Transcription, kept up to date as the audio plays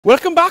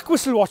Welcome back,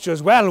 Whistle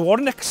Watchers. Well, what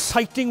an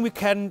exciting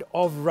weekend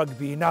of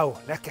rugby. Now,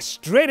 let's get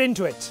straight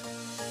into it.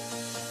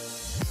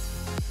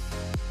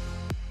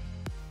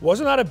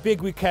 Wasn't that a big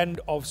weekend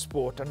of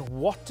sport? And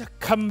what a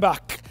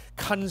comeback.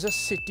 Kansas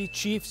City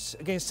Chiefs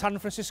against San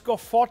Francisco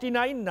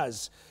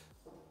 49ers.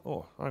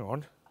 Oh, hang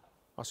on.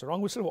 That's the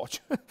wrong Whistle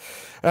Watch.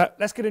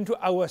 Let's get into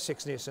our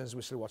Six Nations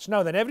Whistle Watch.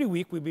 Now then, every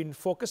week we've been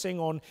focusing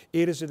on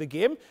areas of the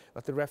game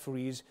that the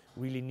referees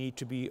really need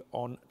to be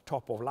on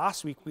top of.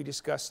 Last week we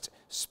discussed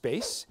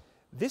space.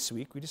 This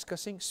week we're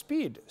discussing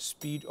speed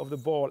of the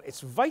ball.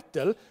 It's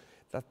vital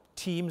that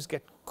teams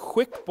get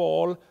quick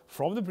ball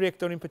from the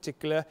breakdown in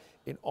particular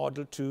in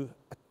order to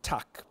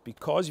attack,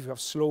 because if you have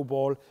slow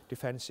ball,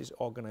 defence is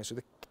organised. So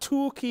the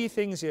two key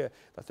things here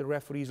that the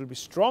referees will be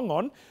strong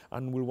on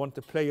and will want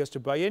the players to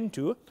buy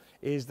into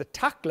is the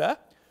tackler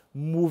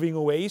moving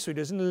away so he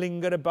doesn't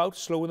linger about,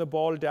 slowing the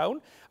ball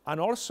down, and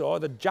also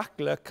the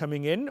jackler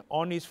coming in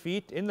on his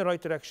feet in the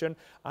right direction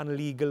and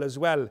legal as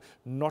well,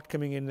 not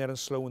coming in there and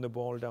slowing the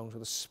ball down. So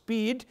the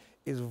speed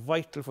is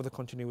vital for the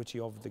continuity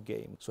of the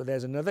game. So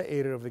there's another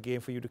area of the game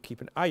for you to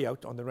keep an eye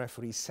out on, the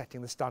referees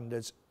setting the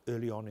standards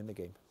early on in the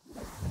game.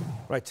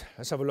 Right,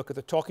 let's have a look at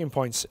the talking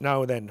points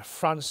now then.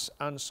 France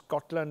and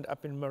Scotland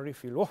up in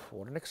Murrayfield. Oh,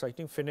 what an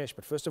exciting finish.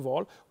 But first of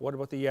all, what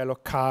about the yellow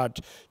card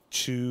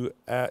to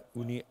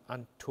Uni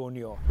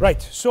Antonio?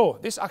 Right, so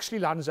this actually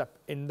lands up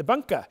in the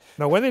bunker.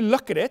 Now, when they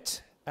look at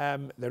it,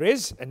 there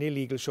is an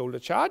illegal shoulder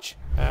charge,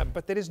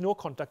 but there is no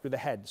contact with the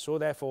head. So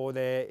therefore,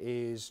 there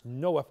is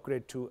no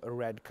upgrade to a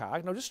red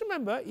card. Now, just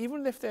remember,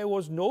 even if there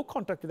was no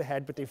contact with the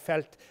head, but they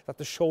felt that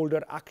the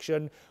shoulder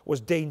action was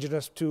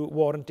dangerous to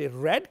warrant a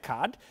red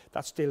card,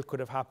 that still could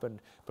have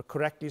happened. But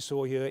correctly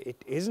so here,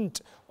 it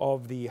isn't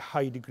of the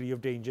high degree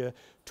of danger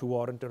to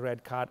warrant a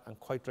red card, and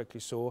quite rightly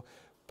so,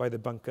 by the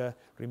bunker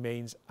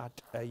remains at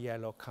a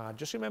yellow card.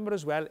 Just remember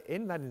as well,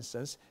 in that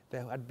instance,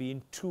 there had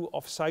been 2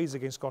 offsides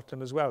against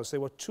Scotland as well. So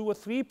there were 2 or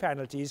 3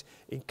 penalties,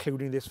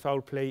 including this foul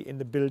play in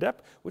the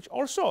build-up, which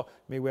also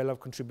may well have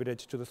contributed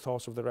to the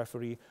thoughts of the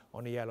referee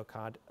on a yellow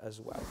card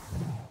as well.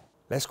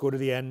 Let's go to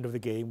the end of the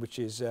game, which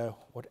is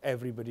what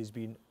everybody's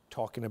been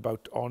talking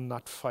about on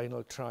that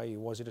final try.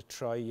 Was it a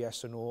try,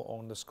 yes or no,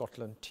 on the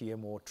Scotland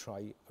TMO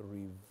try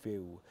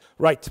review?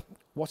 Right,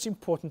 what's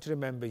important to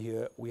remember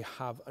here, we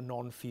have a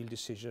non-field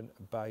decision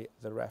by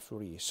the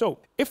referee. So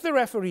if the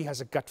referee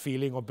has a gut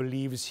feeling or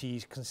believes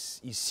he's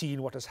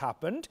seen what has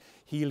happened,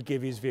 he'll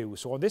give his view.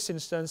 So in this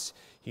instance,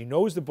 he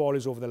knows the ball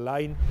is over the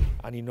line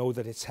and he knows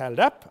that it's held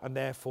up, and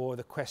therefore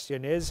the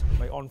question is,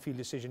 my on-field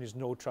decision is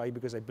no try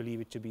because I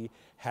believe it to be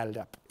held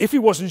up. If he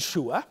wasn't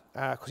sure,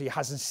 because he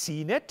hasn't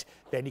seen it,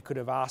 then he could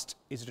have asked,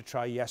 is it a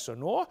try, yes or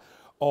no?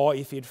 Or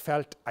if he'd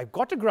felt, I've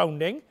got a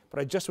grounding, but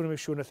I just want to make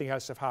sure nothing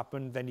else has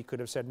happened, then he could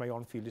have said my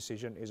on-field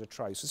decision is a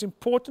try. So it's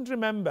important to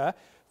remember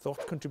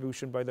thought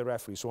contribution by the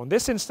referee. So in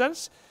this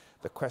instance,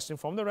 the question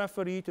from the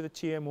referee to the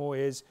TMO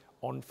is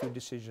on-field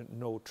decision,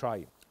 no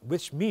try.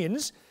 Which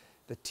means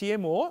the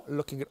TMO,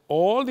 looking at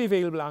all the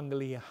available angle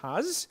he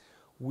has,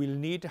 will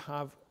need to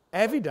have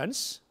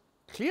evidence,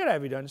 clear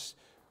evidence,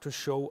 to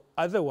show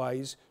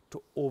otherwise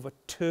to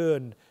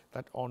overturn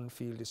that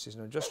on-field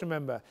decision. And just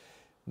remember,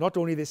 not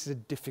only this is a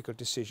difficult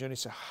decision,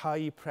 it's a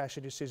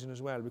high-pressure decision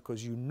as well,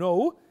 because you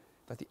know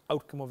that the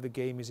outcome of the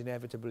game is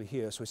inevitable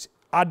here. So it's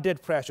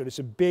added pressure. It's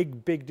a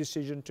big, big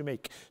decision to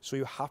make. So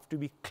you have to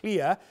be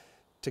clear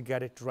to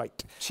get it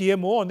right.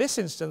 TMO, in this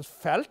instance,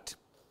 felt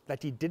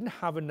that he didn't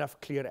have enough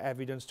clear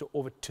evidence to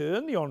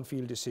overturn the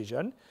on-field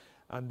decision,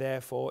 and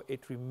therefore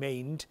it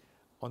remained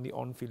on the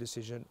on-field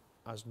decision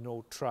as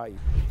no try.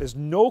 There's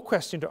no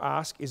question to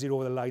ask, is it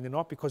over the line or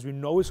not, because we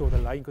know it's over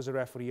the line because the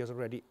referee has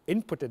already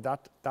inputted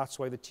that. That's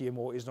why the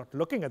TMO is not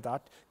looking at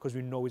that, because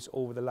we know it's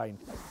over the line.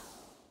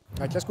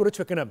 Right, let's go to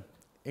Twickenham,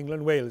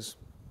 England-Wales.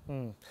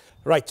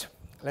 Right,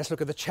 let's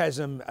look at the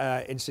Chesham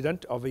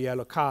incident of a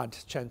yellow card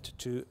sent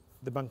to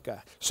the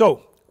bunker.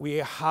 So we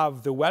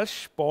have the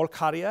Welsh ball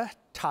carrier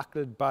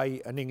tackled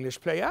by an English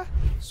player.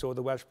 So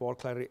the Welsh ball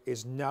carrier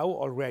is now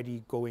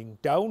already going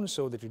down,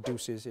 so that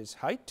reduces his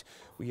height.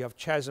 We have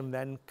Chesham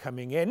then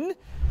coming in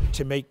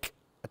to make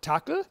a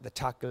tackle. The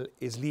tackle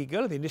is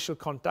legal. The initial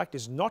contact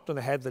is not on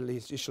the head. The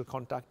initial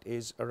contact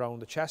is around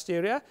the chest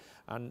area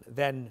and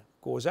then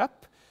goes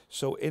up.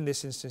 So in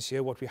this instance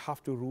here, what we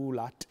have to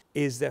rule at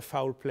is there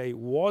foul play.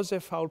 Was there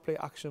foul play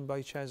action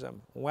by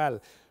Chesham?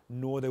 Well,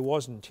 no, there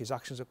wasn't. His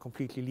actions are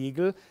completely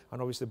legal, and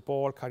obviously the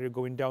ball carrier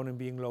going down and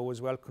being low as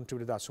well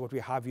contributed to that. So what we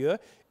have here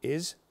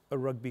is a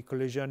rugby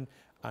collision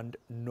and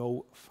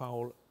no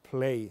foul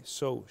play.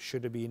 So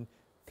should have been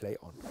play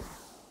on.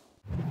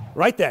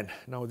 Right then,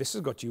 now this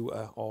has got you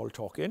all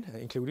talking,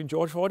 including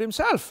George Ford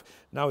himself.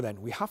 Now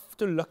then, we have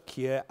to look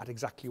here at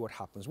exactly what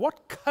happens.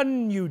 What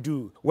can you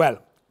do?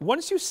 Well,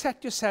 once you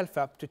set yourself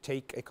up to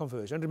take a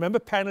conversion, remember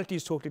penalty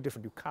is totally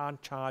different. You can't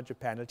charge a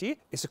penalty.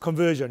 It's a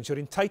conversion. So you're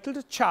entitled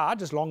to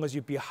charge as long as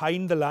you're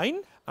behind the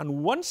line.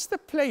 And once the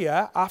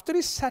player, after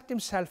he's set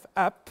himself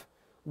up,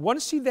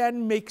 once he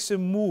then makes a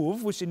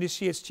move which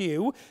initiates to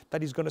you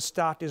that he's going to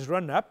start his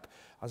run up,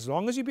 As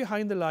long as you're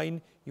behind the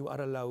line, you are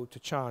allowed to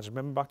charge.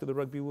 Remember back to the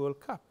Rugby World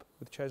Cup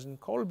with Ches and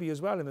Colby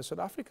as well in the South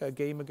Africa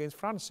game against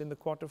France in the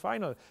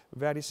quarter-final.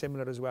 Very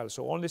similar as well.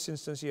 So on this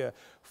instance here,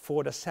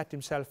 Ford has set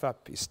himself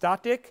up. He's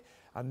static,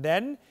 and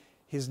then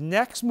his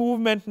next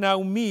movement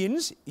now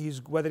means,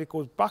 whether it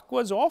goes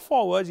backwards or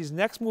forwards, his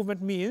next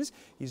movement means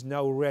he's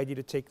now ready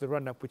to take the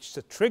run-up, which is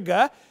a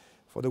trigger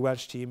for the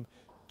Welsh team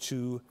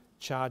to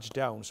charge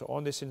down. So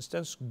on this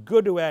instance,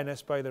 good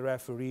awareness by the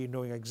referee,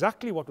 knowing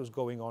exactly what was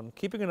going on,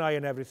 keeping an eye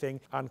on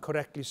everything, and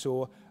correctly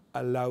so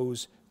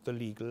allows the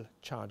legal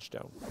charge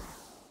down.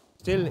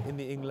 Still in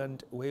the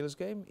England-Wales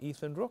game,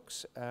 Ethan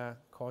Rooks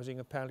causing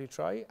a penalty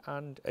try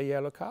and a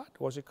yellow card.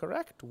 Was it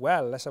correct?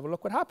 Well, let's have a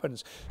look what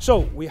happens. So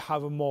we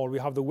have a maul. We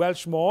have the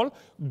Welsh maul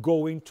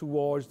going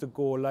towards the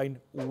goal line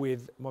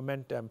with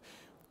momentum.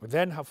 We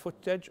then have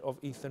footage of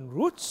Ethan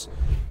Roots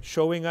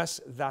showing us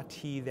that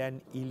he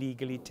then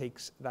illegally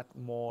takes that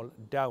maul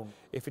down.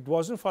 If it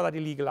wasn't for that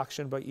illegal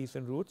action by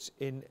Ethan Roots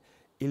in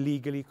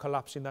illegally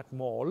collapsing that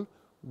maul,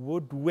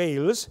 would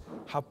Wales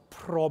have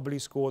probably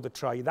scored the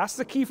try? That's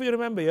the key for you to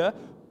remember here.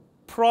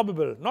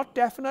 Probable, not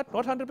definite,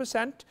 not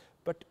 100%,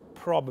 but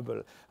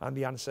probable. And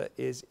the answer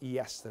is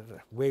yes,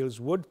 Wales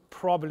would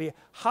probably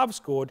have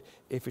scored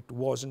if it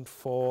wasn't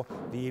for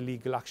the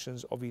illegal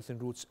actions of Ethan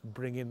Roots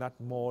bringing that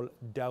maul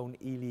down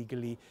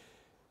illegally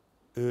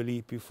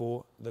early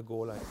before the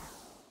goal line.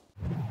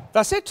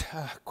 That's it.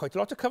 Quite a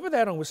lot to cover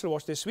there on Whistle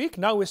Watch this week.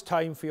 Now it's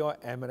time for your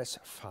Emirates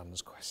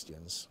Fans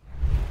Questions.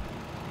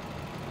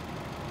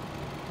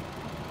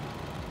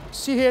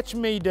 CH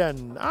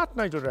Maiden at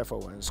Nigel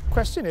Owens.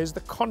 Question is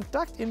the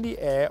contact in the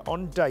air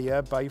on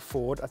Dyer by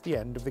Ford at the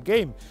end of the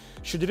game.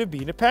 Should it have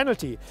been a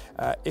penalty?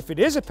 If it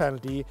is a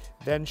penalty,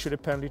 then should a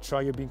penalty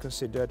try have been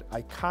considered?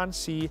 I can't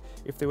see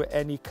if there were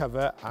any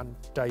cover and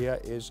Dyer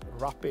is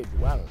rapid.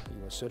 Well,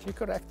 you are certainly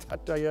correct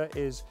that Dyer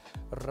is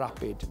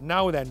rapid.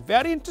 Now then,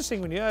 very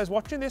interesting when I was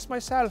watching this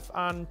myself,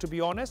 and to be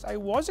honest, I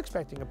was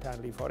expecting a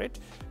penalty for it.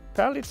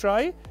 Penalty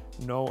try?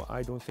 No,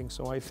 I don't think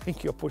so. I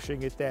think you're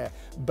pushing it there.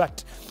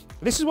 But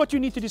this is what you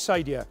need to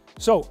decide here.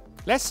 So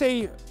let's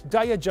say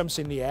Dyer jumps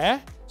in the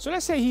air. So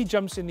let's say he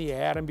jumps in the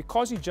air, and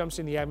because he jumps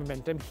in the air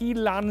momentum, he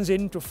lands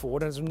into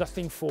Ford, and there's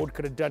nothing Ford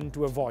could have done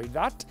to avoid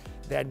that.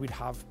 Then we'd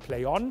have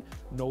play on,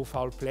 no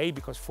foul play,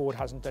 because Ford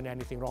hasn't done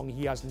anything wrong.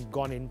 He hasn't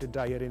gone into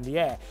Dyer in the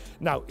air.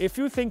 Now, if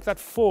you think that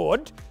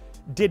Ford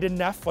did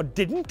enough or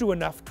didn't do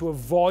enough to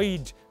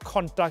avoid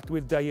contact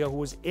with Dyer, who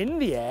was in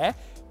the air,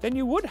 then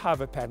you would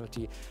have a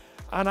penalty.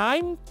 And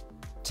I'm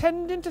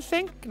tending to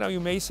think, now you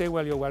may say,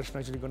 well, you're Welsh,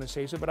 Nigel, you're going to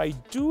say so, but I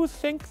do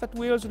think that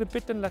Wales were a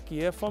bit unlucky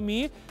here. For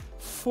me,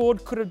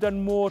 Ford could have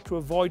done more to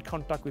avoid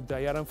contact with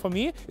Dyer, and for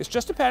me, it's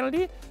just a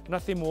penalty,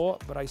 nothing more,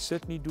 but I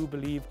certainly do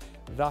believe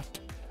that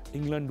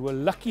England were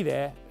lucky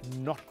there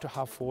not to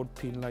have Ford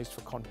penalised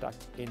for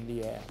contact in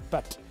the air.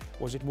 But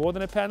was it more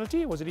than a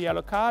penalty? Was it a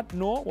yellow card?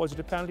 No. Was it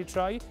a penalty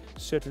try?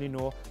 Certainly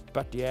no.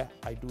 But yeah,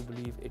 I do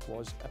believe it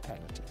was a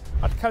penalty.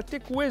 At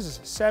Celtic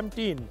Wiz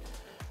 17,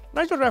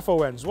 Nigel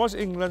Owens, was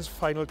England's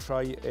final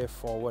try a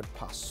forward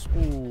pass?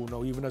 Ooh,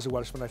 no, even as a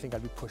Welshman, I think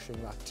I'd be pushing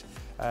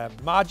that.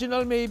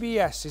 Marginal, maybe,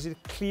 yes. Is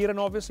it clear and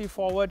obviously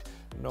forward?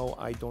 No,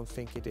 I don't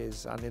think it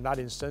is. And in that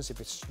instance, if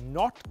it's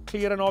not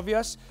clear and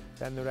obvious,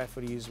 then the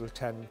referees will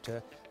tend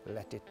to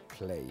let it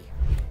play.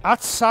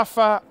 At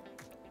Safa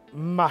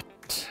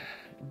Matt.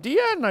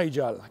 Dear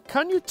Nigel,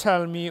 can you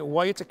tell me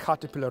why it's a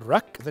caterpillar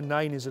ruck? The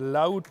 9 is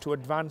allowed to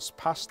advance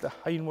past the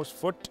hindmost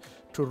foot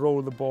to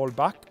roll the ball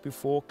back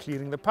before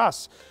clearing the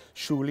pass.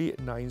 Surely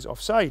 9's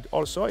offside.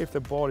 Also, if the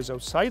ball is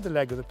outside the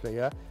leg of the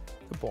player,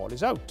 the ball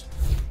is out.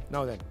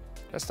 Now then,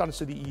 let's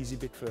answer the easy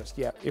bit first.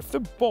 Yeah, if the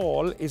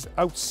ball is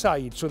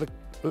outside, so the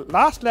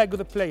last leg of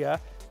the player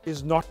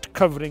is not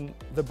covering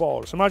the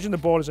ball. So imagine the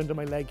ball is under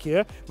my leg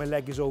here, my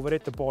leg is over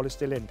it, the ball is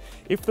still in.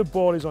 If the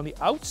ball is on the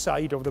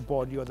outside of the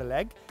body or the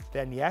leg,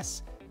 then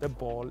yes, the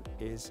ball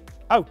is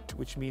out,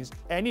 which means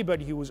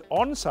anybody who is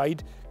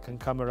onside can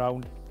come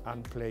around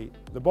and play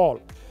the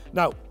ball.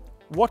 Now,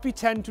 what we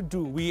tend to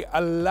do, we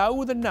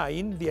allow the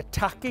 9, the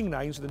attacking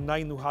 9, so the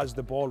 9 who has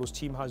the ball, whose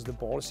team has the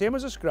ball, same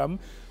as a scrum,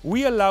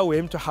 we allow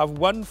him to have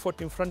 1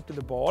 foot in front of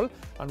the ball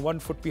and 1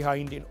 foot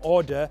behind in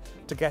order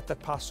to get that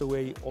pass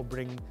away or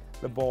bring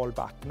the ball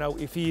back. Now,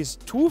 if he is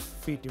 2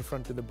 feet in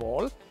front of the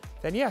ball,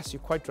 then yes, you're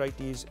quite right,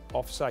 he's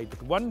offside,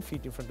 but 1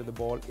 feet in front of the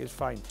ball is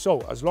fine.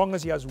 So, as long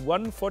as he has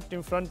 1 foot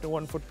in front and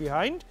 1 foot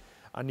behind,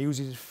 and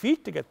uses his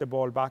feet to get the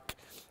ball back,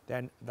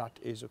 then that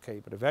is okay.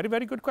 But a very,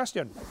 very good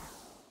question.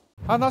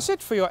 And that's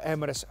it for your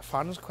Emirates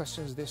Fans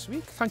Questions this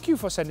week. Thank you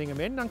for sending them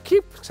in, and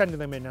keep sending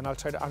them in, and I'll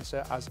try to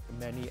answer as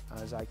many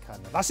as I can.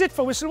 And that's it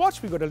for Whistle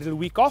Watch. We've got a little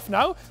week off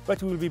now,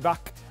 but we will be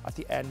back at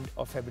the end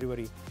of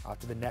February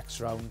after the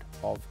next round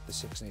of the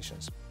Six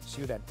Nations.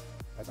 See you then.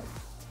 Bye-bye.